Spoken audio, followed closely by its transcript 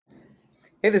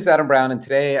Hey, this is Adam Brown, and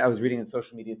today I was reading in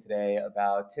social media today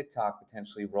about TikTok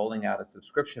potentially rolling out a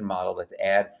subscription model that's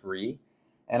ad-free.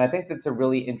 And I think that's a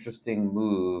really interesting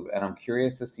move, and I'm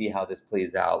curious to see how this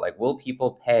plays out. Like, will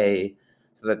people pay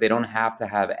so that they don't have to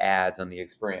have ads on the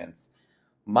experience?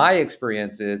 My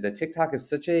experience is that TikTok is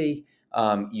such a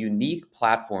unique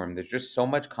platform. There's just so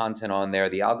much content on there.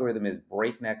 The algorithm is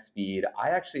breakneck speed. I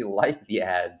actually like the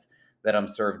ads that I'm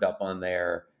served up on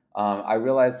there. I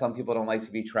realize some people don't like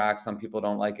to be tracked. Some people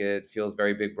don't like it. It feels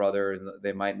very Big Brother, and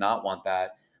they might not want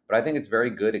that. But I think it's very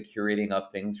good at curating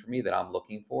up things for me that I'm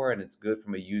looking for, and it's good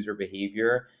from a user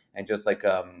behavior and just like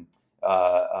a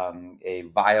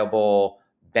viable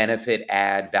benefit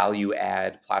ad, value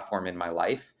add platform in my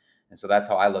life. And so that's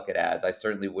how I look at ads. I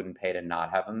certainly wouldn't pay to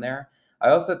not have them there. I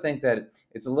also think that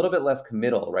it's a little bit less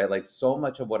committal, right? Like so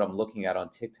much of what I'm looking at on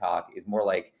TikTok is more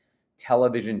like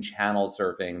television channel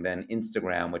surfing than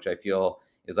Instagram, which I feel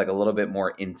is like a little bit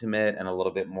more intimate and a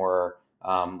little bit more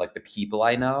like the people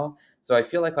I know. So I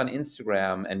feel like on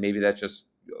Instagram, and maybe that's just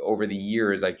over the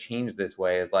years I've changed this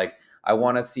way, is like I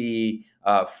want to see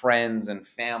friends and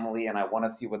family, and I want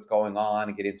to see what's going on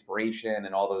and get inspiration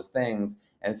and all those things.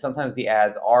 And sometimes the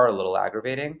ads are a little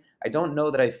aggravating. I don't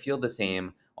know that I feel the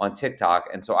same on TikTok.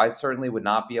 And so I certainly would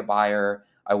not be a buyer.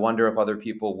 I wonder if other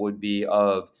people would be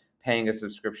of paying a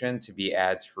subscription to be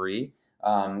ads free.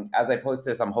 As I post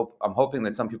this, I'm hoping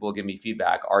that some people will give me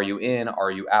feedback. Are you in? Are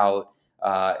you out?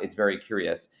 It's very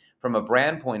curious. From a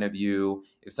brand point of view,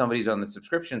 if somebody's on the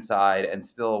subscription side and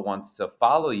still wants to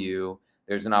follow you,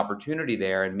 there's an opportunity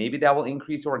there, and maybe that will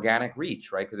increase organic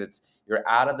reach, right? Because it's you're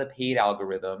out of the paid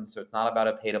algorithm, so it's not about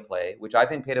a pay to play, which I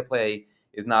think pay to play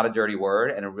is not a dirty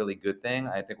word and a really good thing.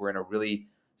 I think we're in a really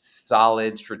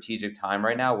solid strategic time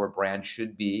right now where brands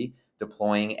should be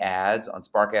deploying ads on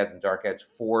Spark Ads and Dark Ads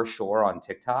for sure on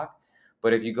TikTok.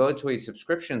 But if you go to a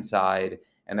subscription side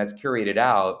and that's curated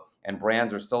out, and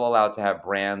brands are still allowed to have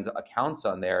brand accounts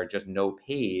on there, just no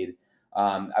paid,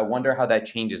 I wonder how that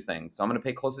changes things. So I'm going to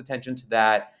pay close attention to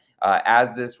that.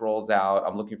 As this rolls out,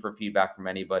 I'm looking for feedback from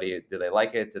anybody. Do they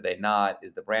like it? Do they not?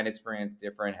 Is the brand experience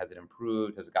different? Has it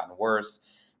improved? Has it gotten worse?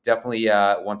 Definitely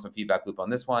want some feedback loop on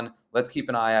this one. Let's keep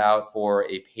an eye out for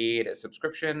a paid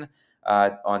subscription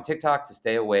on TikTok to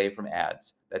stay away from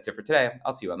ads. That's it for today.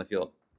 I'll see you on the field.